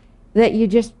that you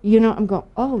just, I'm going,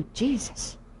 oh,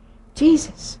 Jesus,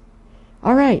 Jesus.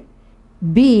 All right,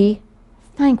 be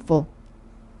thankful.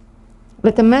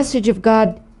 Let the message of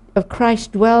God, of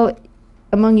Christ, dwell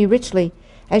among you richly,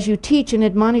 as you teach and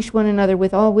admonish one another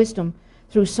with all wisdom,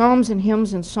 through psalms and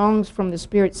hymns and songs from the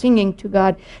Spirit, singing to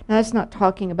God. Now, that's not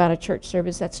talking about a church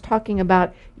service. That's talking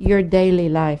about your daily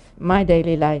life, my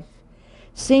daily life.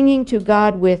 Singing to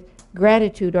God with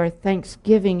gratitude or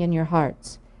thanksgiving in your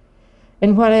hearts.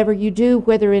 And whatever you do,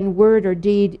 whether in word or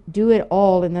deed, do it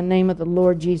all in the name of the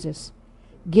Lord Jesus,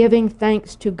 giving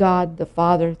thanks to God the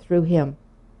Father through him.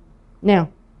 Now,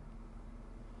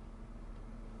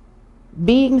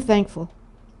 being thankful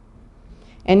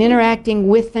and interacting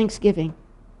with thanksgiving,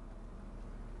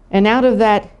 and out of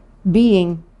that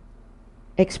being,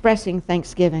 expressing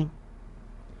thanksgiving,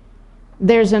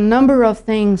 there's a number of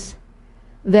things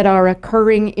that are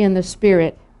occurring in the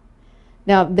Spirit.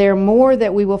 Now, there are more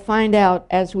that we will find out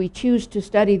as we choose to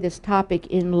study this topic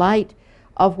in light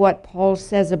of what Paul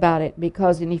says about it,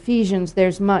 because in Ephesians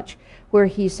there's much where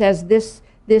he says this,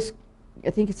 I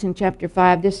think it's in chapter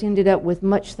 5, this ended up with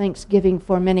much thanksgiving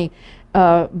for many,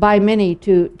 by many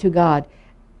to God.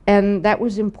 And that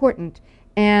was important.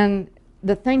 And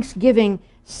the thanksgiving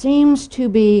seems to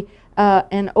be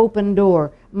an open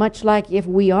door, much like if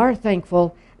we are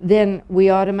thankful, then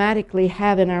we automatically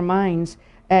have in our minds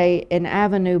an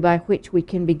avenue by which we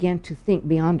can begin to think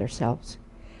beyond ourselves,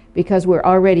 because we're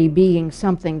already being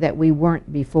something that we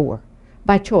weren't before,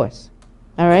 by choice.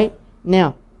 All right?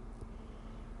 Now,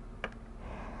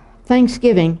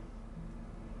 thanksgiving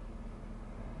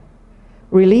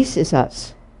releases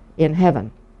us in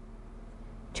heaven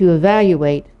to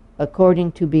evaluate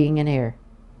according to being in air.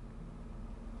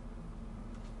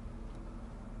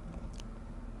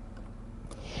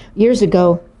 Years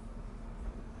ago,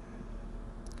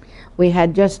 we've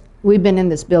been in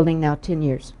this building now 10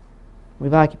 years.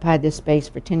 We've occupied this space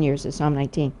for 10 years at Psalm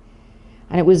 19.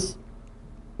 And it was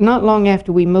not long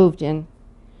after we moved in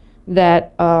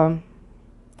that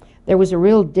there was a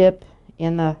real dip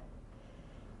in the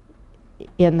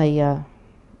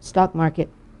stock market.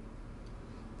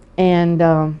 And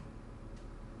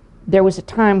there was a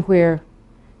time where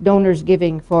donors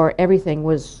giving for everything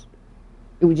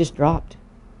just dropped.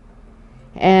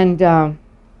 And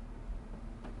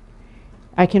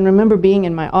I can remember being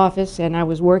in my office, and I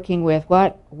was working with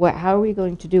how are we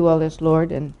going to do all this,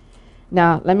 Lord? And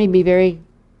now let me be very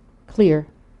clear.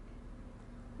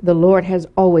 The Lord has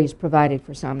always provided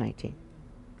for Psalm 19.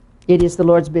 It is the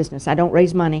Lord's business. I don't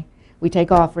raise money. We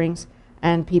take offerings,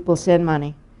 and people send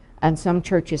money, and some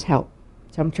churches help.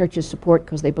 Some churches support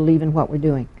because they believe in what we're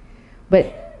doing.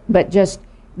 But just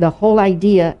the whole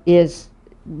idea is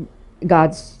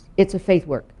It's a faith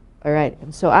work. All right.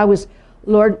 And so I was,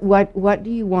 Lord, what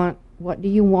do you want? What do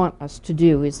you want us to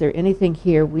do? Is there anything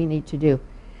here we need to do?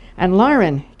 And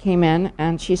Lauren came in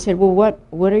and she said, well,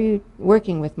 what are you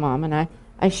working with, Mom? And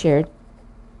I shared.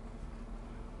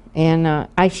 And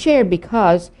I shared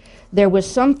because there was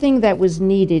something that was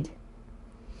needed.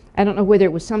 I don't know whether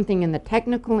it was something in the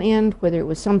technical end, whether it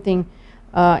was something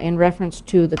in reference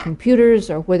to the computers,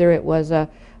 or whether it was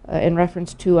in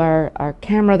reference to our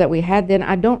camera that we had then.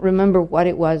 I don't remember what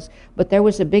it was, but there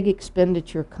was a big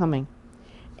expenditure coming.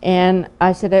 And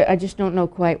I said, I just don't know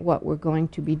quite what we're going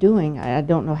to be doing. I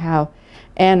don't know how.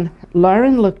 And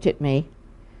Lauren looked at me,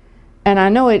 and I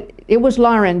know it was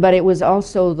Lauren, but it was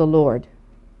also the Lord.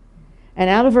 And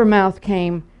out of her mouth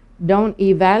came, don't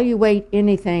evaluate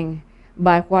anything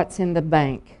by what's in the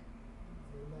bank.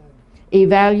 Amen.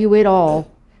 Evaluate all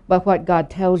by what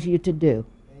God tells you to do.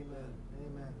 Amen.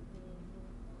 Amen.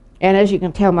 And as you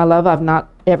can tell, my love, I've not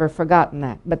ever forgotten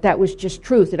that. But that was just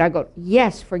truth. And I go,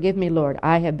 yes, forgive me, Lord.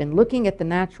 I have been looking at the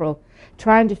natural,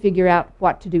 trying to figure out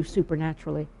what to do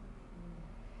supernaturally.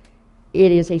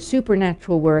 It is a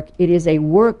supernatural work. It is a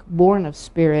work born of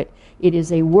Spirit. It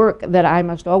is a work that I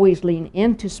must always lean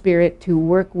into Spirit to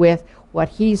work with what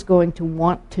He's going to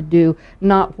want to do,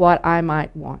 not what I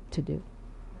might want to do.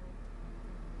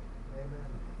 Amen.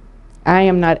 I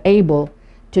am not able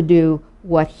to do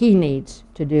what He needs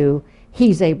to do.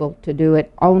 He's able to do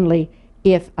it only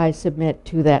if I submit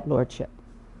to that Lordship.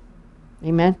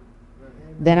 Amen?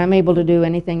 Amen. Then I'm able to do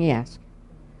anything He asks.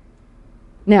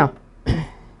 Now,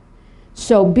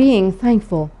 so being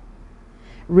thankful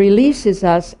releases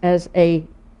us as a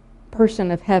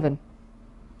person of heaven.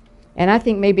 And I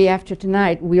think maybe after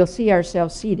tonight we'll see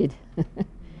ourselves seated.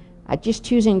 I'm just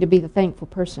choosing to be the thankful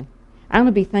person. I'm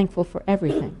going to be thankful for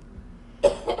everything.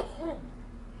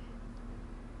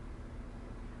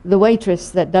 The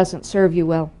waitress that doesn't serve you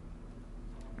well,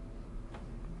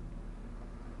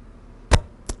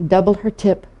 double her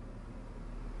tip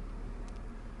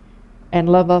and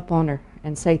love up on her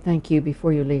and say thank you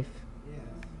before you leave. Yes.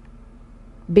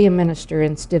 Be a minister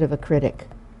instead of a critic.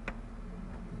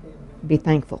 Be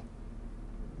thankful.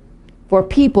 For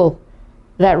people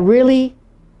that really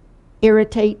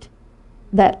irritate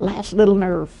that last little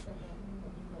nerve,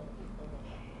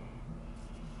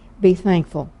 be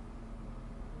thankful.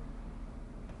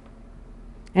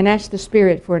 And ask the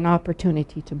Spirit for an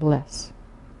opportunity to bless.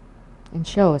 And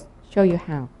show you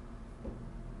how.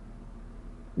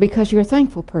 Because you're a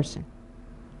thankful person.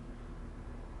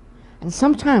 And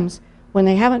sometimes when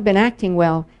they haven't been acting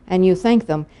well and you thank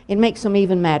them, it makes them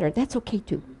even madder. That's okay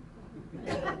too.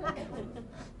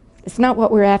 It's not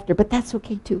what we're after, but that's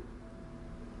okay too.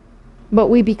 But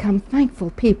we become thankful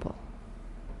people.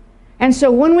 And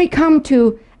so when we come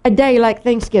to a day like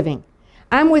Thanksgiving,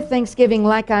 I'm with Thanksgiving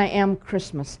like I am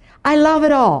Christmas. I love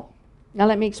it all. Now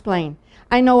let me explain.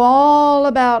 I know all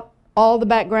about all the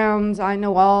backgrounds. I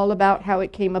know all about how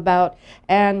it came about.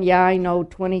 And yeah, I know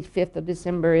 25th of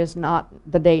December is not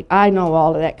the date. I know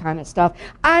all of that kind of stuff.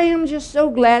 I am just so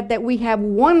glad that we have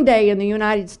one day in the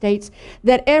United States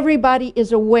that everybody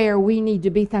is aware we need to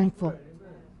be thankful.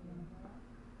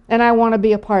 And I want to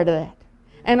be a part of that.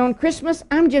 And on Christmas,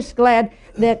 I'm just glad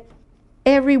that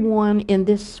everyone in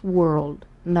this world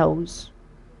knows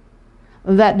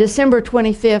that December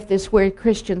 25th is where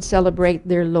Christians celebrate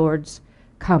their Lord's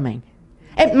coming.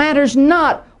 It matters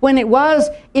not when it was.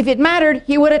 If it mattered,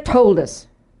 He would have told us.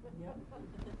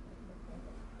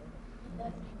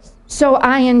 So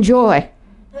I enjoy.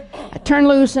 I turn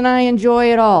loose and I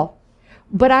enjoy it all.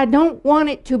 But I don't want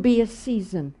it to be a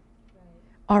season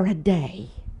or a day.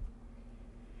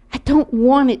 I don't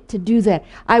want it to do that.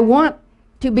 I want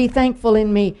to be thankful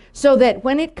in me so that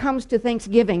when it comes to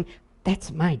Thanksgiving,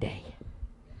 that's my day.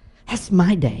 That's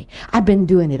my day. I've been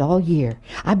doing it all year.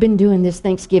 I've been doing this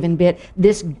Thanksgiving bit,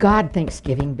 this God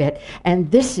Thanksgiving bit,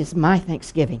 and this is my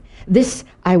Thanksgiving. This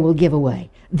I will give away.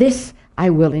 This I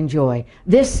will enjoy.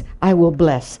 This I will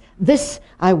bless. This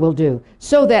I will do.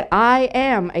 So that I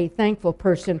am a thankful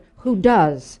person who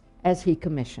does as He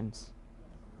commissions.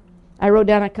 I wrote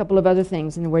down a couple of other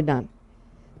things and we're done.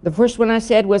 The first one I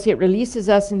said was it releases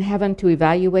us in heaven to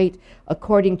evaluate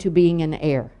according to being an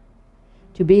heir,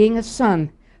 to being a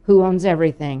son who owns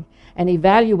everything, and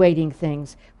evaluating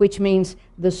things, which means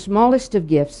the smallest of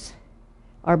gifts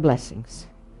are blessings.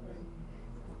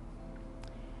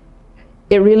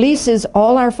 It releases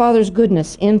all our Father's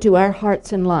goodness into our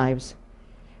hearts and lives,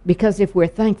 because if we're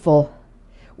thankful,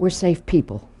 we're safe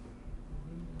people.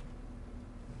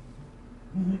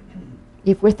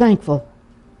 If we're thankful,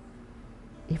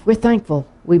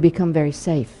 we become very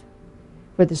safe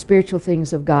for the spiritual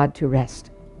things of God to rest.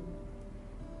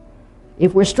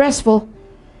 If we're stressful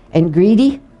and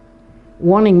greedy,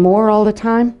 wanting more all the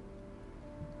time,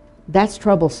 that's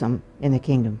troublesome in the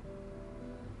kingdom.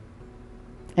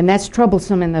 And that's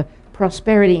troublesome in the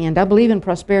prosperity end. I believe in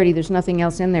prosperity. There's nothing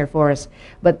else in there for us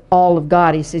but all of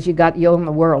God. He says you own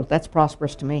the world. That's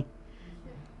prosperous to me.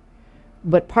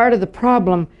 But part of the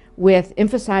problem with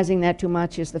emphasizing that too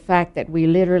much is the fact that we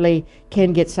literally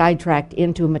can get sidetracked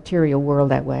into a material world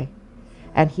that way.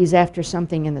 And he's after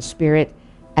something in the spirit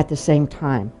at the same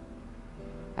time.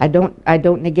 I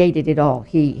don't negate it at all.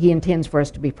 He intends for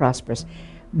us to be prosperous,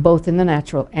 both in the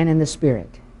natural and in the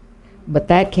spirit. But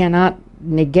that cannot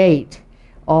negate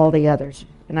all the others.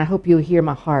 And I hope you hear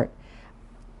my heart.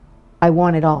 I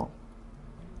want it all.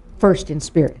 First in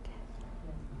spirit.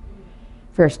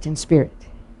 First in spirit.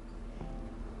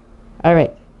 All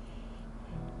right.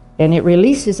 And it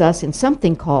releases us in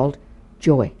something called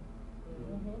joy.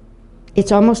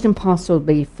 It's almost impossible to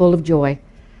be full of joy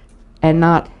and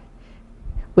not,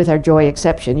 with our joy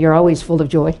exception, you're always full of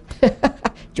joy.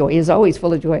 Joy is always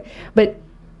full of joy. But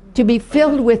to be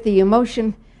filled with the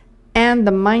emotion and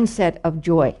the mindset of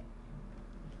joy.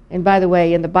 And by the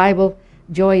way, in the Bible,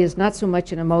 joy is not so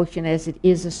much an emotion as it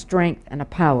is a strength and a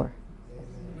power.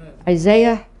 Amen.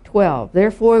 Isaiah 12,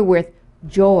 therefore with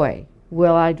joy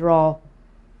will I draw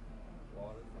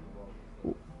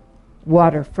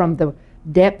water from the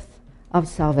depth of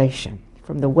salvation,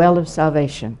 from the well of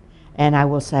salvation, and I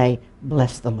will say,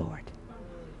 bless the Lord.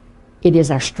 It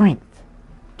is our strength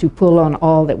to pull on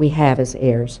all that we have as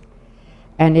heirs.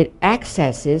 And it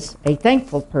accesses, a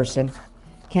thankful person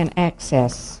can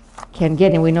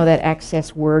get, and we know that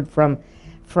access word from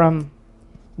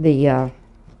the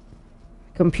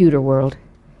computer world.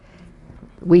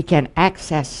 We can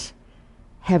access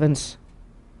heaven's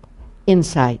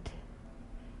insight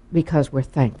because we're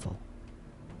thankful.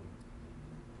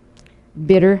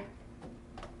 Bitter,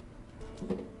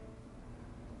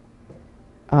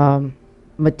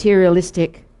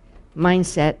 materialistic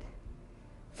mindset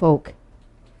folk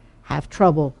have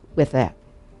trouble with that.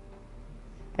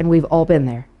 And we've all been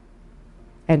there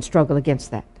and struggle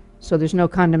against that. So there's no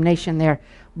condemnation there,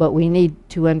 but we need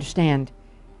to understand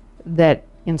that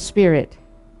in spirit,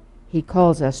 he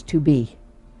calls us to be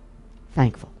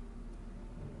thankful.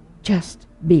 Just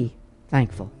be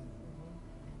thankful.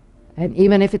 And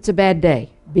even if it's a bad day,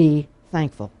 be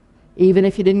thankful. Even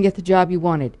if you didn't get the job you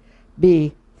wanted,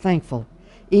 be thankful.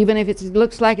 Even if it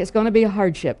looks like it's going to be a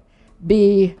hardship,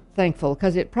 be thankful,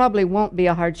 because it probably won't be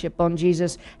a hardship on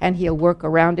Jesus, and he'll work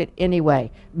around it anyway.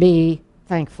 Be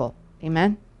thankful.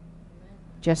 Amen?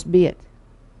 Just be it.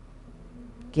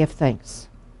 Give thanks.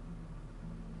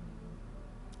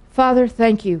 Father,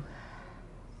 thank you.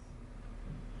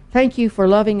 Thank you for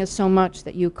loving us so much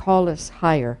that you call us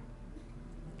higher.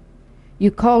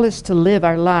 You call us to live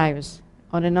our lives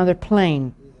on another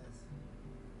plane,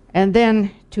 and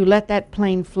then to let that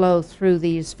plane flow through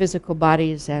these physical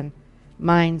bodies and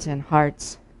minds and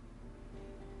hearts.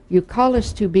 You call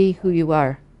us to be who you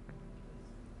are.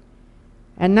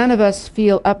 And none of us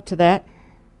feel up to that,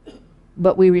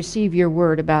 but we receive your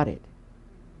word about it.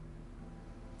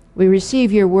 We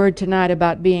receive your word tonight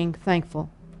about being thankful.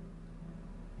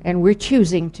 And we're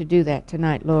choosing to do that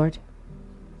tonight, Lord.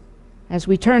 As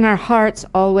we turn our hearts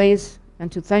always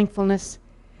unto thankfulness,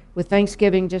 with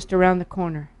thanksgiving just around the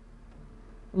corner.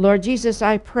 Lord Jesus,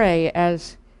 I pray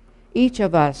as each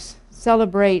of us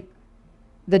celebrate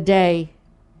the day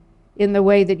in the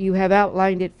way that you have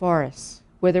outlined it for us,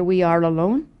 whether we are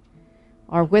alone,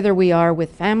 or whether we are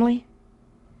with family,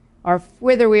 or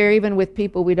whether we are even with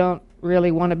people we don't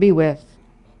really want to be with,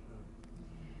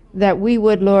 that we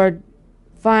would, Lord,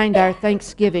 find our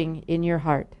thanksgiving in your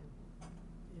heart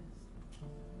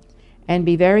and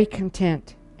be very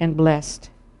content and blessed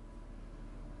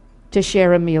to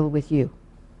share a meal with you.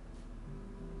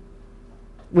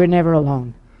 We're never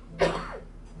alone.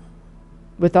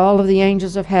 With all of the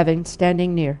angels of heaven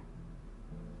standing near,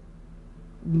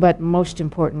 but most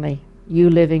importantly, you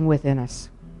living within us.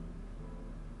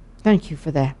 Thank you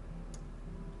for that.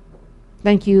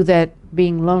 Thank you that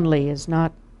being lonely is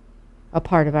not a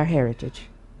part of our heritage,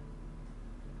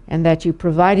 and that you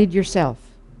provided yourself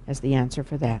as the answer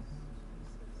for that.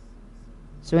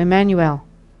 So Emmanuel,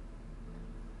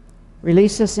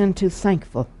 release us into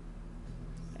thankful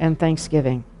and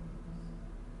thanksgiving.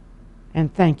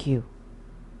 And thank you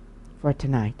for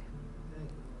tonight.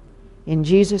 In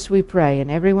Jesus we pray. And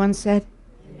everyone said,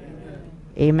 amen,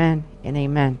 amen and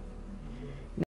amen.